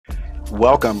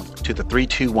Welcome to the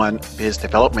 321 Biz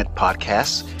Development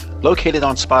Podcast, located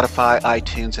on Spotify,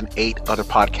 iTunes, and 8 other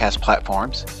podcast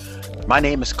platforms. My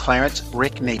name is Clarence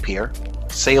Rick Napier,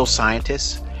 sales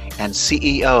scientist and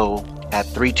CEO at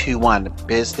 321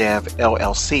 BizDev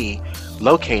LLC,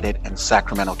 located in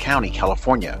Sacramento County,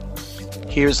 California.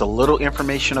 Here's a little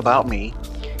information about me.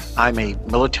 I'm a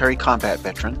military combat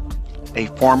veteran, a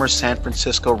former San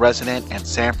Francisco resident and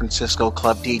San Francisco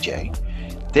club DJ.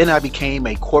 Then I became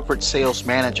a corporate sales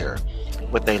manager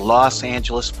with a Los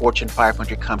Angeles Fortune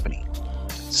 500 company.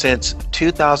 Since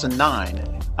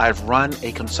 2009, I've run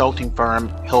a consulting firm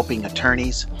helping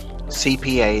attorneys,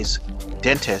 CPAs,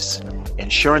 dentists,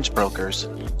 insurance brokers,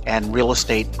 and real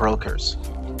estate brokers.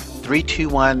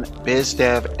 321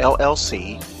 BizDev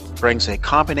LLC brings a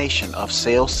combination of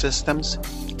sales systems,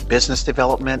 business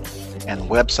development, and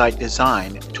website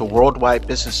design to worldwide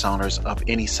business owners of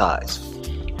any size.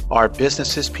 Our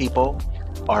business is people,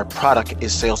 our product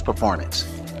is sales performance.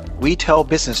 We tell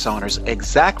business owners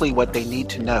exactly what they need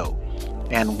to know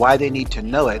and why they need to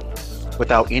know it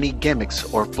without any gimmicks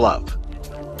or fluff.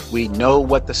 We know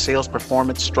what the sales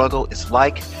performance struggle is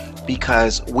like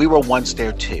because we were once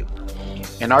there too.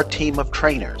 And our team of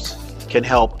trainers can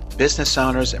help business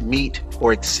owners meet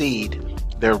or exceed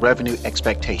their revenue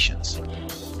expectations.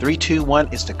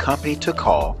 321 is the company to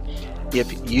call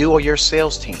if you or your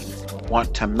sales team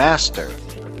want to master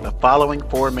the following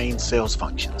 4 main sales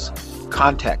functions: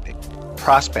 contacting,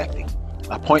 prospecting,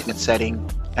 appointment setting,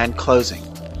 and closing.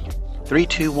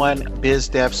 321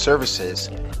 BizDev services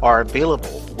are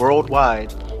available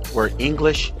worldwide where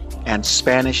English and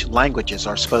Spanish languages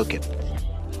are spoken.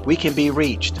 We can be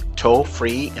reached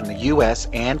toll-free in the US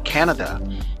and Canada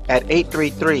at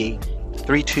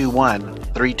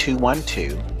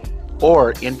 833-321-3212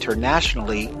 or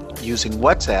internationally using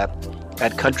WhatsApp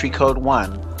at country code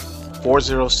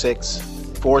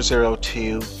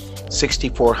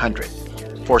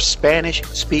 1-406-402-6400. For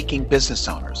Spanish-speaking business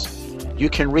owners, you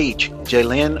can reach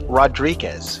Jaylin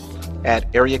Rodriguez at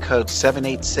area code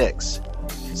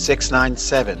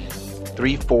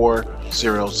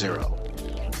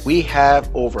 786-697-3400. We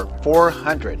have over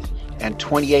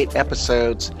 428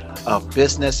 episodes of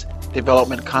business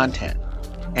development content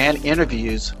and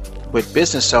interviews with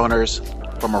business owners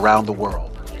from around the world.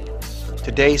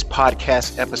 Today's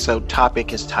podcast episode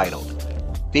topic is titled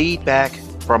Feedback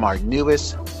from Our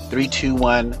Newest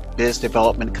 321 Biz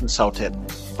Development Consultant,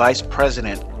 Vice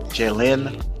President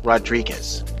Jaylin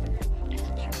Rodriguez.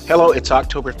 Hello, it's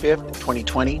October 5th,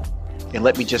 2020, and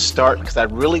let me just start because I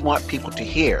really want people to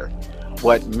hear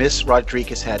what Ms.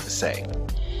 Rodriguez had to say.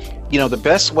 You know, the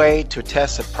best way to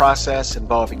test a process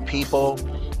involving people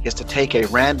is to take a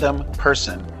random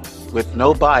person with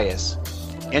no bias,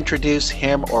 introduce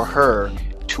him or her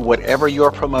to whatever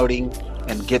you're promoting,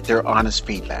 and get their honest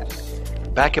feedback.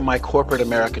 Back in my corporate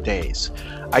America days,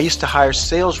 I used to hire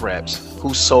sales reps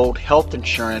who sold health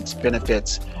insurance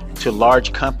benefits to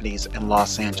large companies in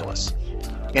Los Angeles.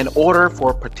 In order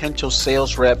for potential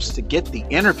sales reps to get the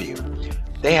interview,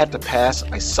 they had to pass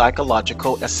a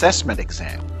psychological assessment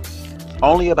exam.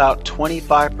 Only about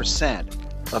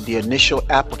 25% of the initial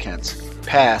applicants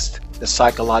passed the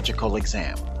psychological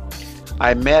exam.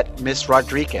 I met Ms.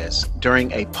 Rodriguez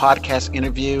during a podcast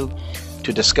interview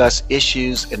to discuss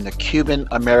issues in the Cuban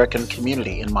American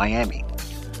community in Miami.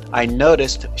 I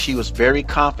noticed she was very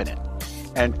confident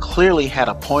and clearly had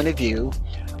a point of view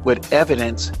with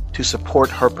evidence to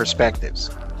support her perspectives.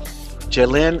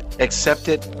 Jaylin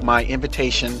accepted my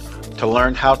invitation to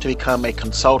learn how to become a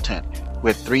consultant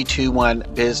with 321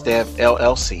 BizDev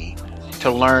LLC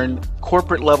to learn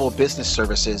corporate level business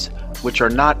services which are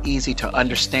not easy to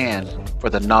understand for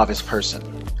the novice person.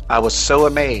 I was so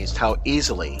amazed how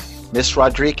easily Ms.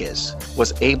 Rodriguez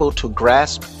was able to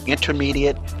grasp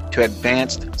intermediate to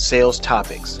advanced sales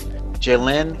topics.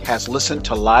 Jaylin has listened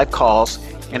to live calls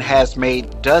and has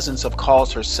made dozens of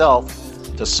calls herself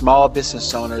to small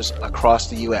business owners across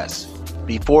the U.S.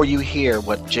 Before you hear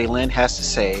what Jaylin has to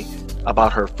say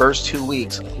about her first 2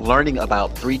 weeks learning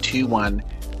about 321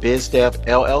 BizDev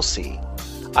LLC,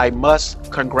 I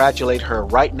must congratulate her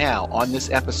right now on this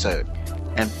episode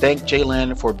and thank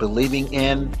Jaylin for believing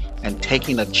in and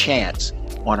taking a chance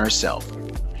on herself.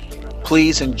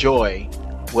 Please enjoy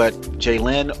what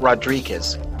Jaylin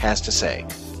Rodriguez has to say.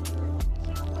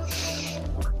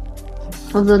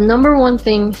 Well, the number one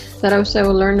thing that I would say I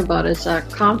would learn about is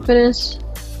confidence.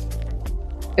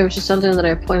 It was just something that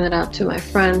I pointed out to my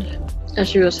friend as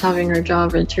she was having her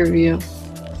job interview.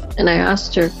 And I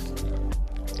asked her,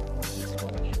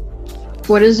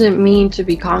 what does it mean to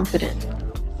be confident?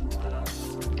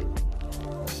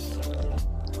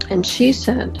 And she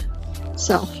said,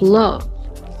 self-love.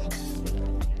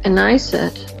 And I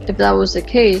said, if that was the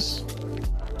case,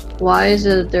 why is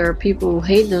it that there are people who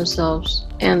hate themselves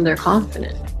and they're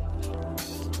confident?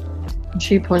 And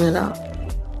she pointed out,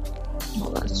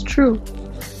 well, that's true.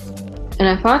 And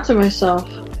I thought to myself,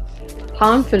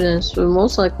 confidence would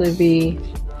most likely be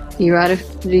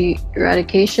the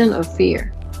eradication of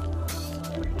fear.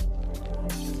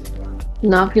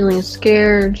 Not feeling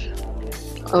scared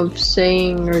of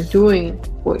saying or doing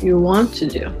what you want to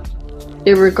do,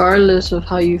 regardless of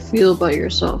how you feel about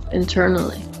yourself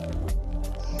internally.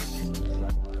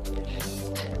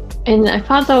 And I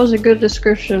thought that was a good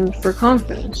description for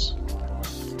confidence.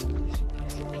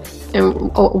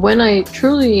 And when I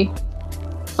truly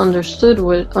understood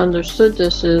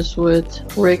this is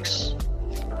with Rick's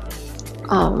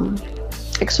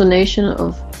explanation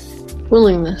of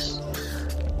willingness.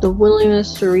 The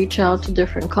willingness to reach out to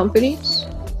different companies,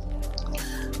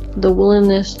 the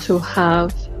willingness to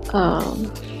have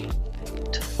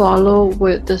to follow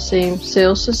with the same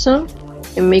sales system,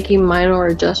 and making minor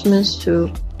adjustments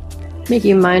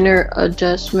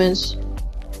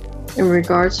in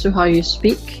regards to how you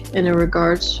speak, and in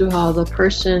regards to how the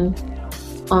person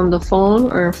on the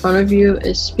phone or in front of you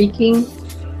is speaking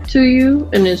to you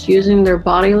and is using their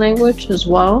body language as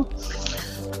well.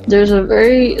 There's a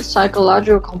very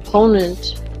psychological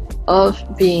component of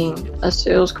being a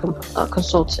sales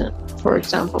consultant, for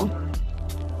example.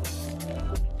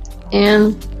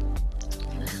 And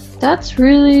that's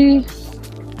really,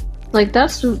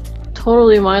 that's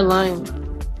totally my line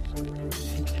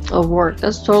of work.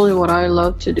 That's totally what I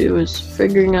love to do, is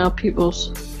figuring out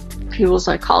people's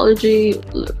psychology,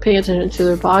 paying attention to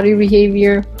their body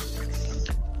behavior.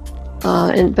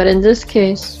 But in this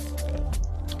case,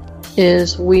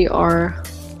 is we are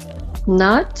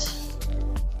not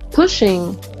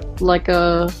pushing like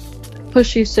a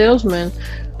pushy salesman.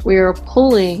 We are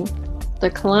pulling the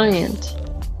client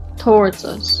towards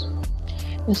us.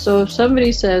 And so if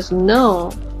somebody says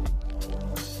no,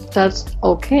 that's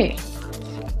okay.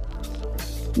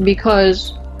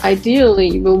 Because ideally,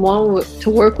 you would want to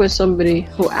work with somebody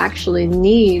who actually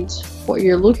needs what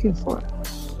you're looking for,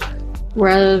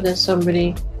 rather than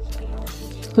somebody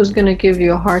who's going to give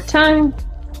you a hard time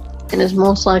and is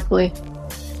most likely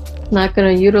not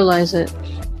going to utilize it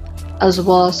as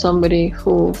well as somebody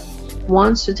who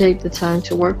wants to take the time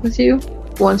to work with you,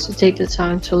 wants to take the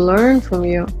time to learn from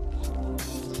you,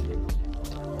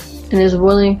 and is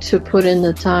willing to put in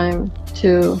the time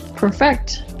to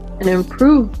perfect and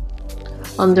improve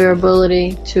on their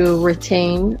ability to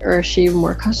retain or achieve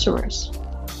more customers.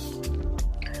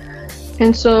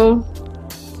 And so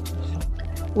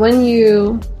when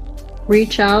you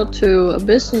reach out to a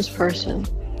business person,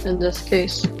 in this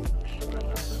case,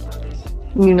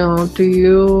 you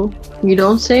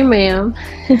don't say ma'am.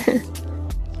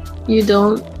 you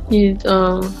don't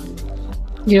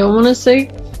want to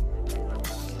say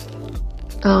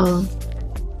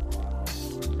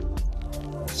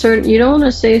you don't want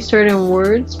to say certain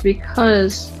words,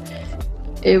 because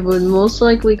it would most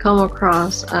likely come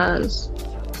across as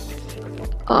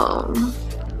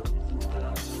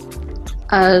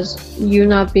you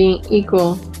not being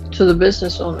equal to the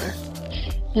business owner.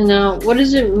 And now, what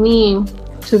does it mean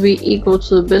to be equal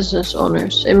to the business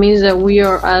owners? It means that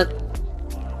we're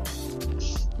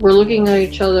looking at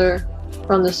each other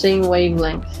from the same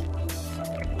wavelength.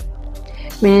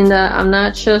 Meaning that I'm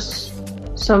not just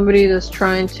somebody that's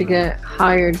trying to get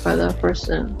hired by that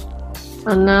person.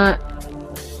 I'm not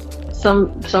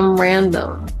some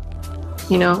random.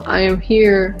 I am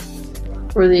here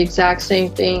for the exact same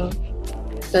thing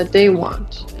that they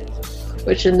want,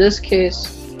 which in this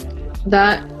case,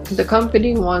 that the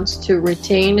company wants to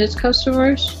retain its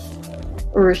customers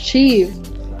or achieve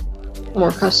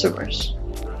more customers.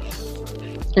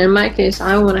 In my case,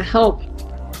 I want to help,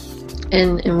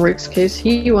 and in Rick's case,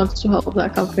 he wants to help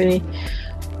that company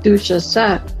do just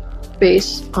that,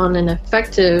 based on an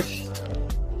effective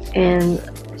and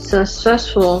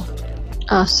successful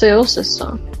sales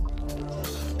system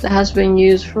that has been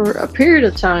used for a period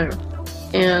of time.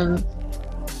 And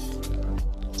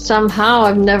somehow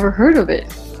I've never heard of it,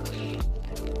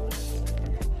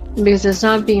 because it's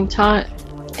not being taught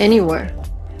anywhere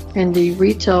in the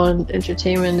retail and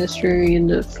entertainment industry, in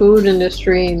the food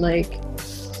industry,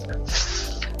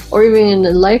 or even in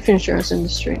the life insurance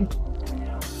industry.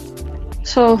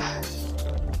 So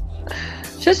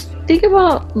just think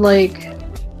about,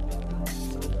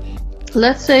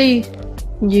 let's say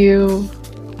you,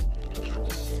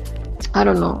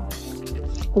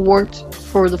 worked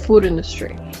for the food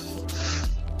industry.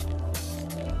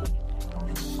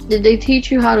 Did they teach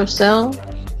you how to sell?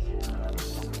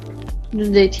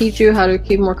 Did they teach you how to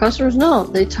keep more customers? No,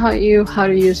 they taught you how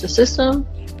to use the system.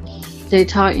 They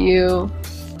taught you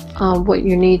what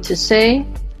you need to say,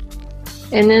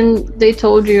 and then they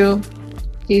told you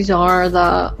these are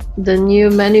the new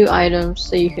menu items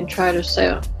that you can try to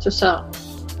sell.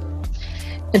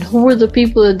 And who were the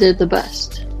people that did the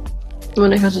best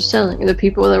when it comes to selling? The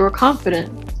people that were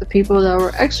confident, the people that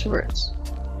were extroverts,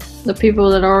 the people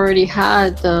that already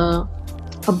had the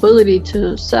ability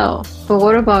to sell. But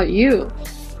what about you,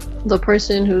 the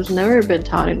person who's never been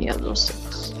taught any of those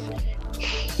things?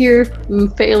 You're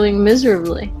failing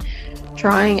miserably,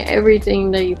 trying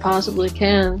everything that you possibly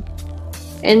can,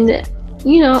 and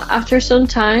after some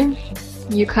time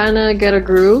you kind of get a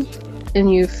groove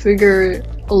and you figure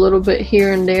a little bit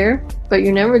here and there, but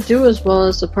you never do as well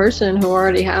as the person who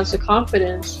already has the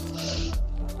confidence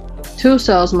to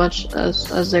sell as much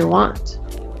as they want.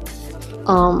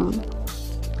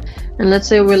 And let's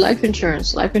say with life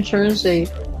insurance, they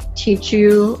teach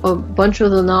you a bunch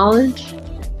of the knowledge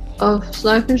of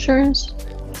life insurance.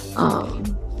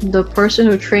 The person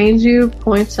who trains you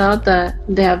points out that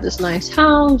they have this nice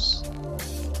house,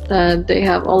 that they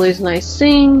have all these nice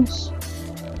things,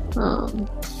 and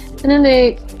then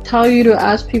they tell you to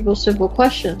ask people simple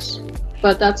questions.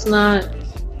 But that's not,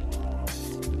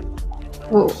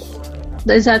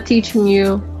 is that teaching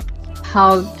you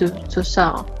how to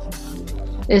sell?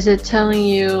 Is it telling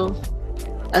you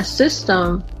a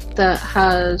system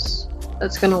that's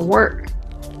going to work?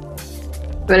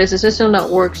 But it's a system that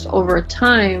works over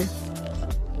time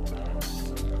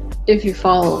if you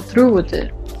follow through with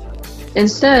it.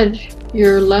 Instead,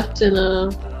 you're left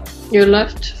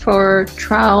for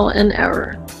trial and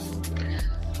error.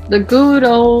 The good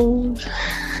old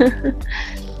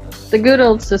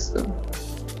system.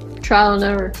 Trial and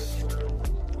error.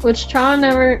 Which trial and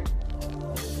error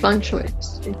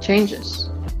fluctuates. It changes.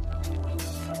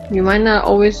 You might not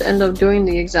always end up doing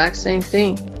the exact same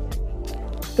thing.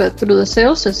 But through the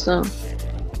sales system,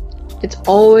 it's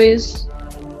always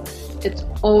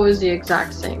the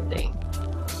exact same thing.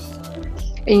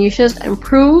 And you just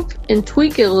improve and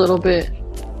tweak it a little bit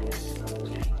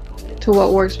to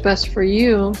what works best for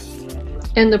you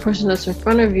and the person that's in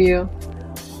front of you.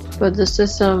 But the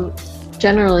system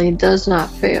generally does not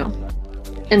fail.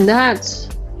 And that's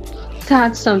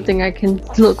something I can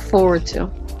look forward to.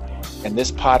 And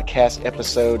this podcast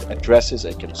episode addresses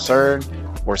a concern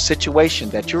or situation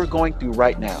that you're going through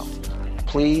right now.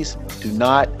 Please do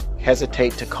not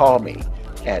hesitate to call me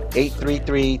at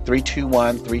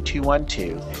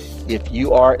 833-321-3212 if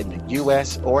you are in the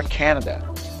US or Canada,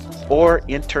 or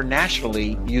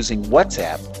internationally using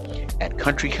WhatsApp at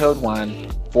country code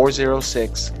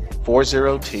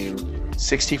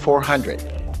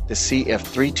 1-406-402-6400 to see if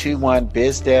 321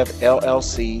 BizDev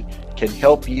LLC can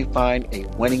help you find a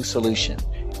winning solution,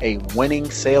 a winning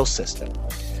sales system.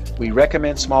 We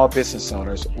recommend small business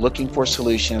owners looking for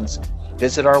solutions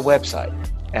visit our website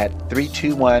at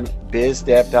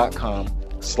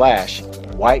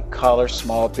 321bizdev.com/white collar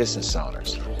small business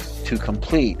owners to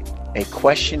complete a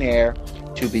questionnaire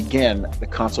to begin the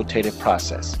consultative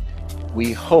process.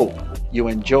 We hope you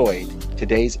enjoyed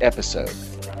today's episode.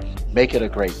 Make it a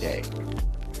great day.